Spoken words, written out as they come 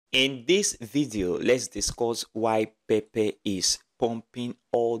In this video, let's discuss why Pepe is pumping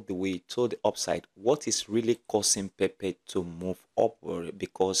all the way to the upside. What is really causing Pepe to move upward?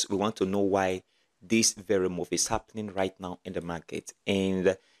 Because we want to know why this very move is happening right now in the market.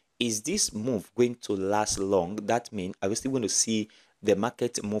 And is this move going to last long? That means are we still going to see the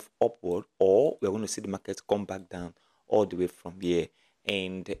market move upward, or we're going to see the market come back down all the way from here?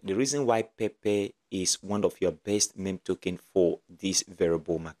 And the reason why Pepe is one of your best meme token for this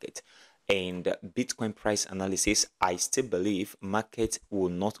variable market. And Bitcoin price analysis, I still believe market will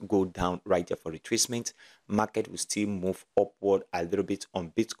not go down right there for retracement. Market will still move upward a little bit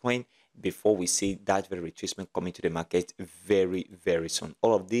on Bitcoin before we see that very retracement coming to the market very, very soon.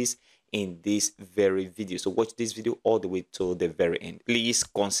 All of this in this very video, so watch this video all the way to the very end. Please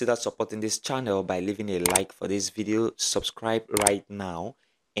consider supporting this channel by leaving a like for this video, subscribe right now,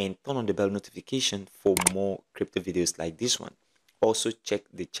 and turn on the bell notification for more crypto videos like this one. Also check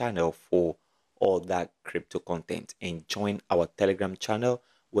the channel for all that crypto content and join our Telegram channel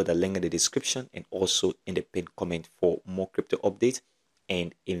with a link in the description and also in the pinned comment for more crypto updates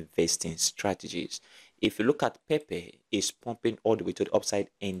and investing strategies. If you look at Pepe, is pumping all the way to the upside,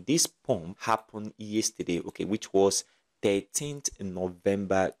 and this pump happened yesterday, okay, which was 13th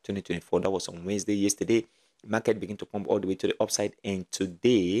November 2024. That was on Wednesday yesterday. Market began to pump all the way to the upside, and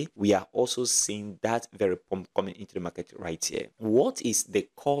today we are also seeing that very pump coming into the market right here. What is the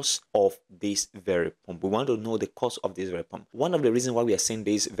cause of this very pump? We want to know the cause of this very pump. One of the reasons why we are seeing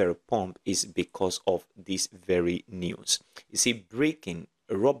this very pump is because of this very news. You see, breaking,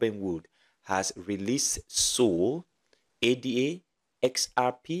 Robinhood has released SOL, ADA,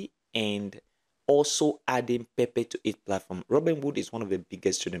 XRP, and also adding Pepe to its platform. Robinhood is one of the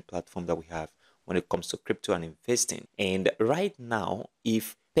biggest trading platforms that we have when it comes to crypto and investing. And right now,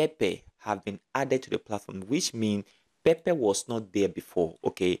 if Pepe have been added to the platform, which means Pepe was not there before,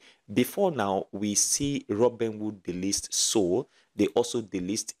 okay? Before now, we see Robinhood delist SOL. They also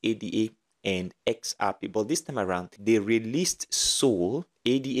delist ADA and XRP. But this time around, they released SOL,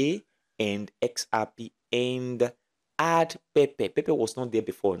 ADA, and XRP and add Pepe. Pepe was not there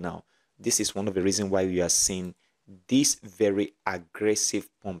before now. This is one of the reasons why we are seeing this very aggressive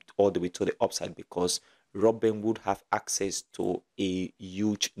pump all the way to the upside, because Robinhood have access to a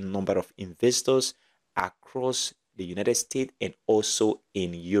huge number of investors across the United States and also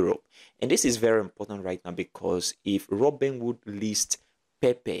in Europe. And this is very important right now, because if Robinhood lists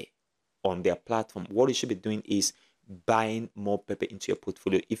Pepe on their platform, what you should be doing is buying more Pepe into your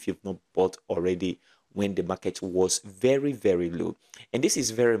portfolio if you've not bought already when the market was very, very low. And this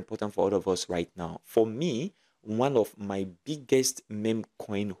is very important for all of us right now. For me, one of my biggest meme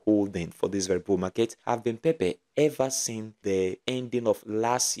coin holding for this very bull market have been Pepe ever since the ending of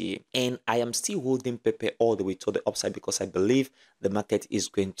last year, and I am still holding Pepe all the way to the upside because I believe the market is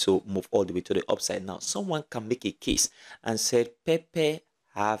going to move all the way to the upside. Now someone can make a case and said Pepe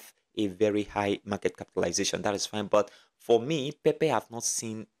have a very high market capitalization. That is fine, but for me, Pepe have not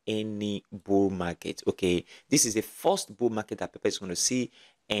seen any bull market. Okay, this is the first bull market that Pepe is going to see,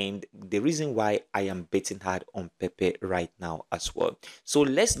 and the reason why I am betting hard on Pepe right now as well. So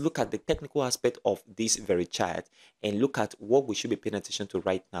let's look at the technical aspect of this very chart and look at what we should be paying attention to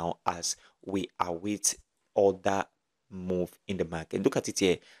right now as we await other move in the market. Look at it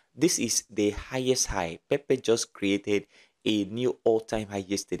here. This is the highest high. Pepe just created a new all-time high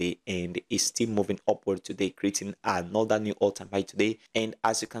yesterday and is still moving upward today, creating another new all-time high today. And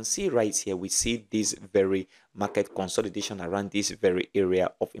as you can see right here, we see this very market consolidation around this very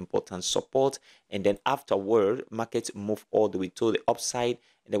area of important support, and then afterward market move all the way to the upside,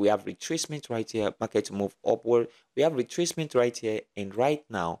 and then we have retracement right here, market move upward, we have retracement right here, and right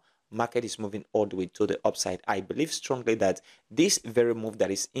now market is moving all the way to the upside. I believe strongly that this very move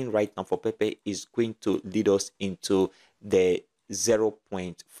that is in right now for Pepe is going to lead us into the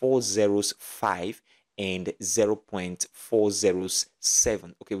 0.405 and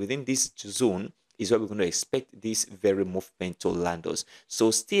 0.407. Okay, within this zone is where we're going to expect this very movement to land us.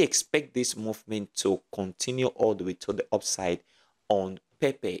 So still expect this movement to continue all the way to the upside on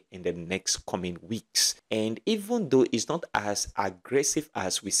Pepe in the next coming weeks. And even though it's not as aggressive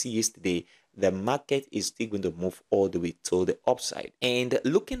as we see yesterday, the market is still going to move all the way to the upside. And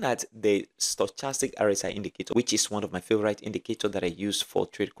looking at the stochastic RSI indicator, which is one of my favorite indicators that I use for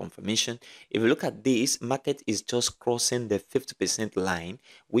trade confirmation, if you look at this, market is just crossing the 50% line,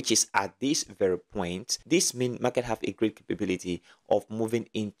 which is at this very point. This means market have a great capability of moving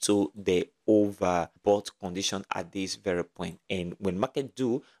into the overbought condition at this very point. And when market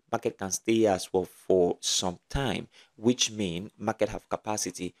do, market can stay as well for some time, which means market have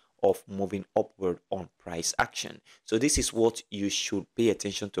capacity of moving upward on price action. So this is what you should pay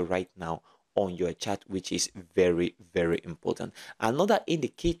attention to right now on your chart, which is very, very important. Another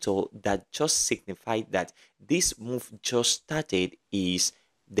indicator that just signified that this move just started is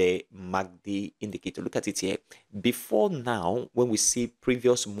the MACD indicator. Look at it here. Before now, when we see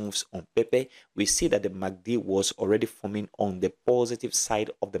previous moves on Pepe, we see that the MACD was already forming on the positive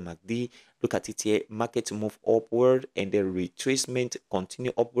side of the MACD. Look at it here. Market move upward and the retracement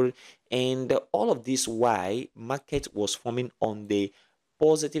continue upward. And all of this why market was forming on the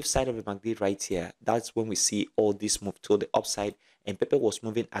positive side of the MACD right here. That's when we see all this move to the upside, and Pepe was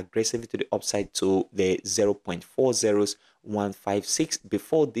moving aggressively to the upside to the 0.40156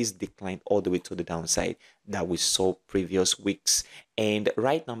 before this declined all the way to the downside that we saw previous weeks. And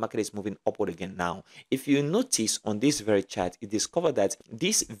right now market is moving upward again. Now if you notice on this very chart, you discover that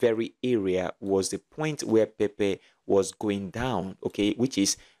this very area was the point where Pepe was going down, okay, which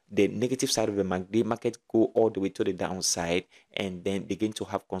is the negative side of the MACD. Market go all the way to the downside and then begin to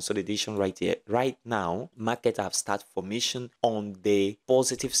have consolidation right here. Right now, market have start formation on the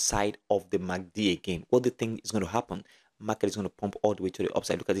positive side of the MACD again. What do you think is going to happen? Market is going to pump all the way to the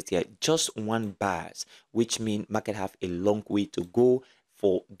upside. Look at it here, just one bars, which means market have a long way to go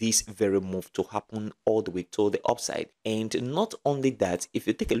for this very move to happen all the way to the upside. And not only that, if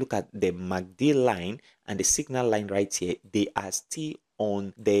you take a look at the MACD line and the signal line right here, they are still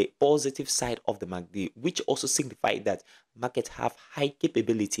on the positive side of the MACD, which also signifies that market have high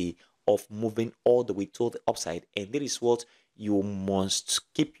capability of moving all the way to the upside. And that is what you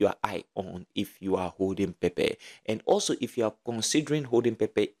must keep your eye on if you are holding Pepe. And also if you are considering holding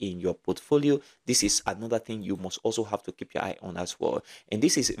Pepe in your portfolio, this is another thing you must also have to keep your eye on as well. And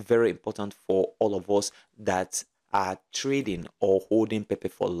this is very important for all of us that are trading or holding Pepe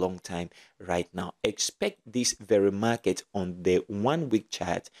for a long time right now. Expect this very market on the 1 week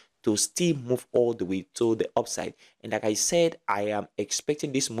chart to still move all the way to the upside. And like I said, I am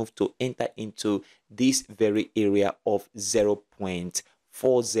expecting this move to enter into this very area of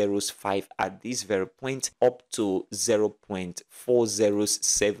 0.405 at this very point, up to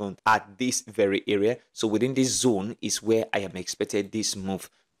 0.407 at this very area. So within this zone is where I am expecting this move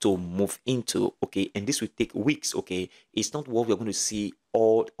to move into, okay, and this will take weeks, okay. It's not what we're going to see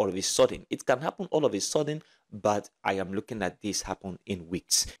all of a sudden. It can happen all of a sudden, but I am looking at this happen in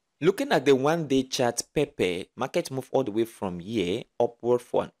weeks. Looking at the 1 day chart, Pepe market move all the way from here upward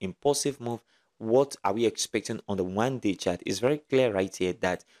for an impulsive move. What are we expecting on the 1 day chart? It's very clear right here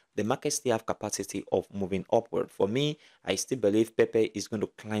that the market still have capacity of moving upward. For me, I still believe Pepe is going to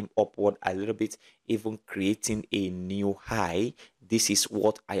climb upward a little bit, even creating a new high. This is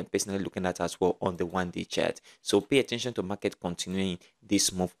what I am personally looking at as well on the 1 day chart. So pay attention to market continuing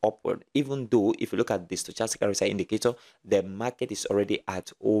this move upward. Even though if you look at the stochastic RSI indicator, the market is already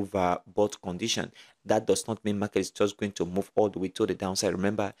at overbought condition. That does not mean market is just going to move all the way to the downside.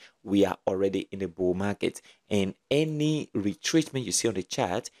 Remember, we are already in a bull market, and any retracement you see on the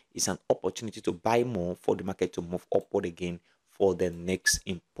chart is an opportunity to buy more for the market to move upward again for the next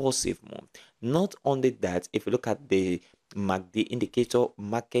impulsive move. Not only that, if you look at the MACD indicator,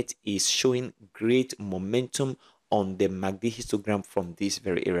 market is showing great momentum on the MACD histogram from this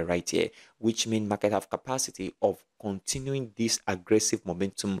very area right here, which means market have capacity of continuing this aggressive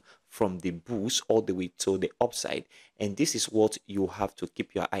momentum from the bulls all the way to the upside. And this is what you have to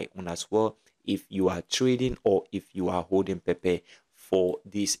keep your eye on as well if you are trading or if you are holding Pepe for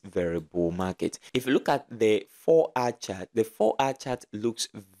this very bull market. If you look at the 4-hour chart, the 4-hour chart looks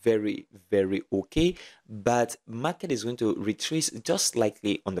very, very okay, but market is going to retrace just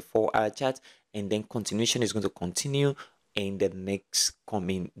slightly on the 4-hour chart, and then continuation is going to continue in the next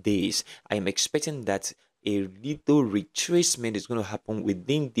coming days. I am expecting that a little retracement is going to happen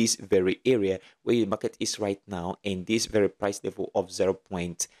within this very area where the market is right now, and this very price level of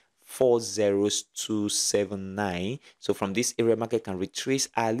 0.40279. So from this area, market can retrace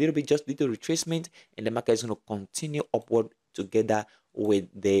a little bit, just little retracement, and the market is going to continue upward together with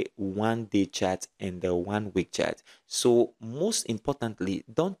the 1 day chart and the 1 week chart. So most importantly,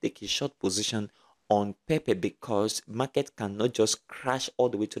 don't take a short position on Pepe, because market cannot just crash all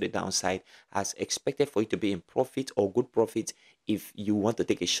the way to the downside as expected for it to be in profit or good profit. If you want to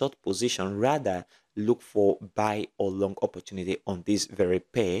take a short position, rather look for buy or long opportunity on this very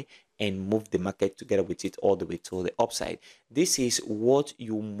pair and move the market together with it all the way to the upside. This is what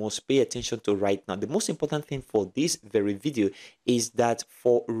you must pay attention to right now. The most important thing for this very video is that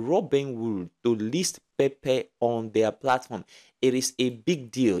for Robinhood to list Pepe on their platform, it is a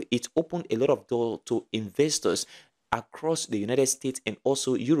big deal. It opened a lot of doors to investors. across the United States and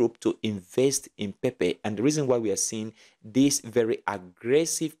also Europe to invest in Pepe. And the reason why we are seeing this very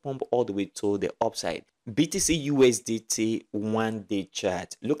aggressive pump all the way to the upside. BTC USDT 1-day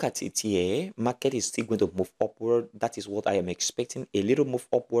chart. Look at it here. Market is still going to move upward. That is what I am expecting. A little move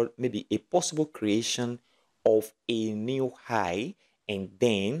upward, maybe a possible creation of a new high, and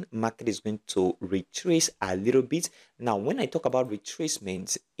then market is going to retrace a little bit. Now, when I talk about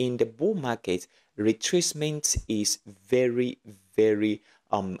retracement in the bull market, retracement is very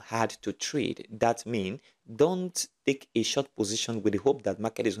hard to trade. That means don't take a short position with the hope that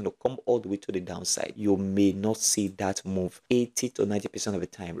market is going to come all the way to the downside. You may not see that move 80 to 90% of the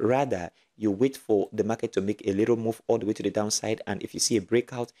time. Rather, you wait for the market to make a little move all the way to the downside, and if you see a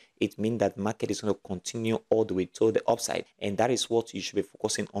breakout, it means that market is going to continue all the way to the upside, and that is what you should be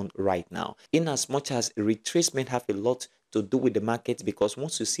focusing on right now. In as much as retracement have a lot to do with the market, because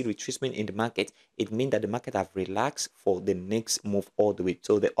once you see retracement in the market, it means that the market have relaxed for the next move all the way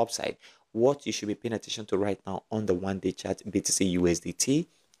to the upside. What you should be paying attention to right now on the 1-day chart BTC USDT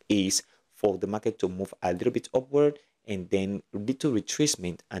is for the market to move a little bit upward, and then little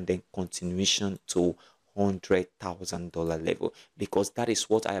retracement, and then continuation to $100,000 level, because that is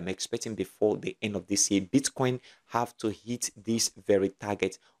what I am expecting before the end of this year. Bitcoin have to hit this very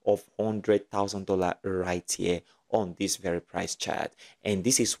target of $100,000 right here on this very price chart, and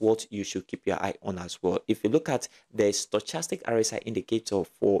this is what you should keep your eye on as well. If you look at the stochastic RSI indicator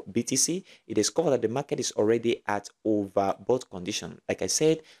for BTC, it is covered that the market is already at overbought condition. Like I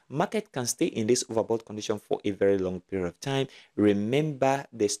said, market can stay in this overbought condition for a very long period of time. Remember,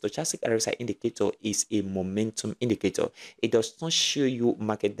 the stochastic RSI indicator is a momentum indicator. It does not show you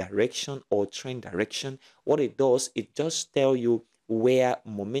market direction or trend direction. What it does, it just tells you where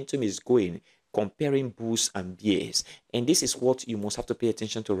momentum is going, comparing bulls and bears, and this is what you must have to pay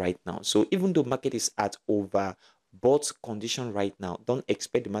attention to right now. So even though market is at overbought condition right now, don't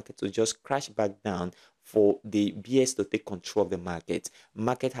expect the market to just crash back down for the bears to take control of the market.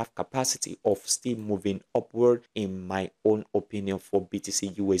 Market have capacity of still moving upward, in my own opinion, for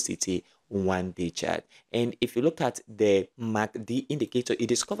BTC USDT 1-day chart. And if you look at the MACD indicator, you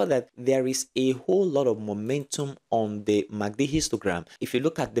discover that there is a whole lot of momentum on the MACD histogram. If you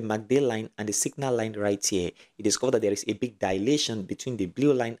look at the MACD line and the signal line right here, you discover that there is a big dilation between the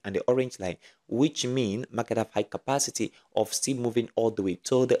blue line and the orange line, which means market have high capacity of still moving all the way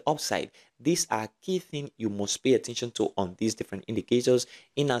to the upside. These are key things you must pay attention to on these different indicators,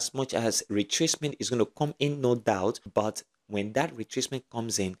 in as much as retracement is going to come in, no doubt, but when that retracement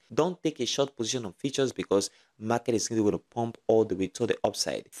comes in, don't take a short position on futures, because market is going to pump all the way to the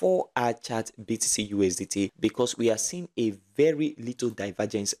upside. For our chart BTC USDT, because we are seeing a very little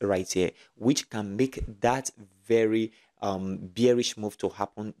divergence right here, which can make that very bearish move to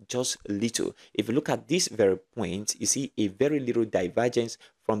happen just little. If you look at this very point, you see a very little divergence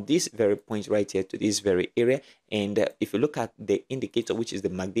from this very point right here to this very area. And if you look at the indicator, which is the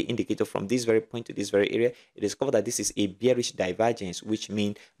MACD indicator, from this very point to this very area, it is covered that this is a bearish divergence, which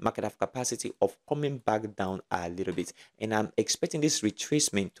means market have capacity of coming back down a little bit. And I'm expecting this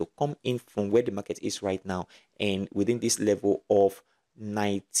retracement to come in from where the market is right now, and within this level of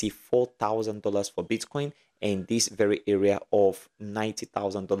 $94,000 for Bitcoin, and this very area of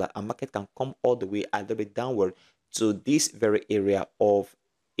 $90,000, a market can come all the way a little bit downward to this very area of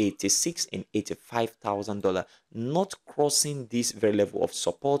 $86,000 and $85,000, not crossing this very level of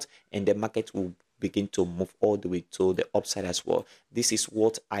support, and the market will begin to move all the way to the upside as well. This is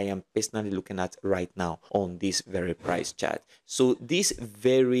what I am personally looking at right now on this very price chart. So this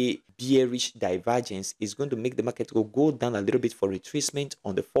very bearish divergence is going to make the market go down a little bit for retracement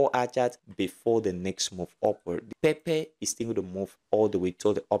on the 4-hour chart before the next move upward. The Pepe is still going to move all the way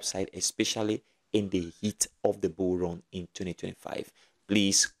to the upside, especially in the heat of the bull run in 2025.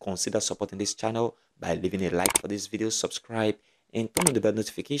 Please consider supporting this channel by leaving a like for this video, subscribe, and turn on the bell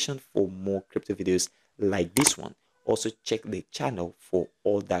notification for more crypto videos like this one. Also check the channel for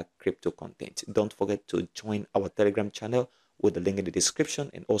all that crypto content. Don't forget to join our Telegram channel with the link in the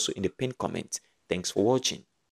description and also in the pinned comment. Thanks for watching.